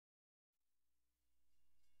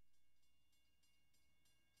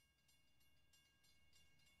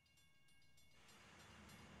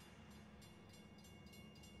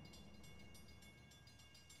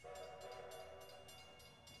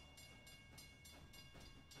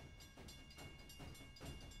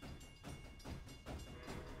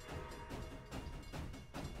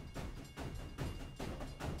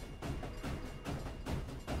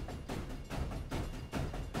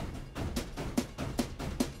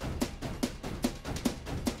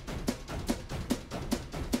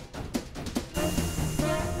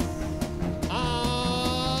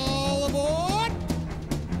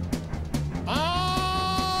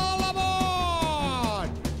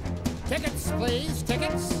please.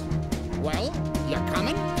 Tickets? Well, you're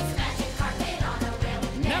coming? It's a magic carpet on a rail.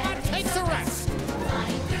 Never takes a rest.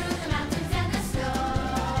 Flying through the mountains and the snow.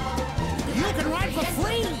 You can ride for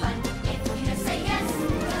free. If you just say yes,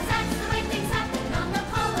 'cause that's the way things happen on the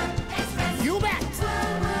Polar Express. You bet.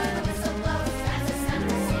 Woo-woo, the whistle blows as the sun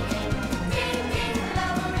is singing. Ding, ding, the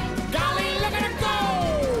bell will ring. Golly, look at it go!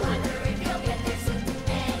 Wonder if you'll get there soon.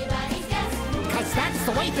 Anybody's guess. 'Cause that's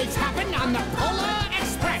the way things happen on the Polar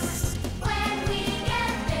Express. When we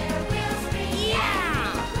get there, we'll scream.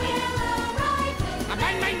 Yeah! We'll arrive with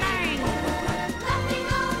Bang, bang, bang! laughing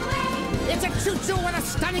all the way. It's a choo-choo with a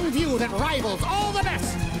stunning view that rivals all the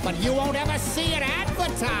best, but you won't ever see it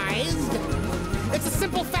advertised. It's a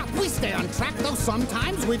simple fact, we stay on track, though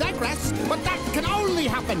sometimes we digress, but that can only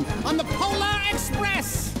happen on the Polar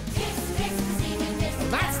Express. Kiss, kiss, the seaman kiss.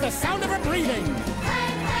 That's the sound of her breathing.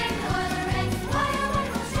 Clang, clang, the boiler rings. What a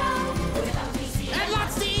wonderful show. With all we see And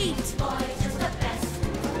lots to eat. boys, just the best.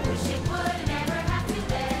 Wish it would never have to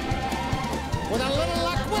end. With a little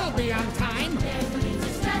luck, we'll be on time, There's no need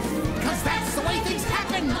to stress. 'cause that's the way things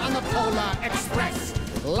happen on the Polar Express.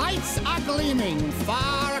 Lights are gleaming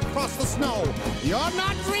far across the snow. You're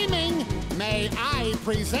not dreaming. May I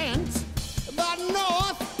present the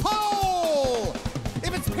North Pole?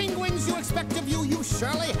 If it's penguins you expect to view, you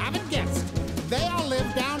surely haven't guessed. They all live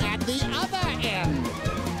down at the other end.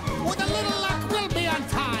 With a little luck, we'll be on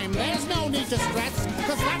time. There's no need to stress,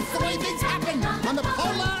 'cause that's the way things happen on the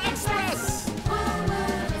Polar Express. Woo-woo,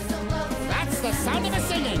 the whistle blows. That's the sound of us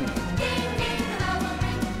singing. Ding, ding, the bell will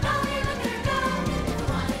ring. Golly, look at her go. If you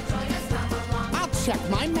wanna join us, come along. I'll check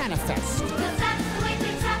my manifest. 'Cause that's the way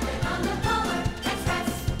things happen on the Polar Express.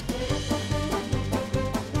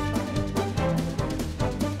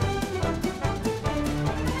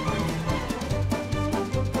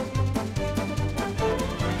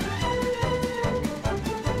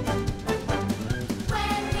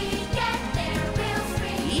 When we get there, we'll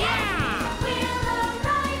scream. Yeah! We'll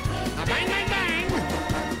arrive with Bang, bang, bang!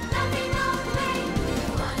 nothing all the way. If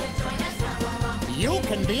you wanna join us, come along. You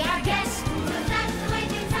can be our guest. 'Cause that's the way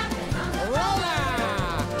things happen on the Roller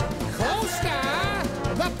Coaster,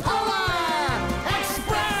 the Polar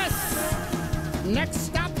Express. Next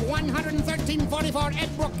stop, 11344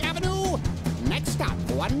 Edbrook Avenue. Next stop,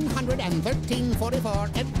 11344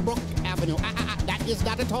 Edbrook Avenue. That is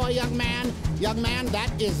not a toy, young man. Young man,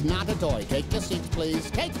 that is not a toy. Take your seats, please.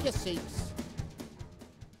 Take your seats.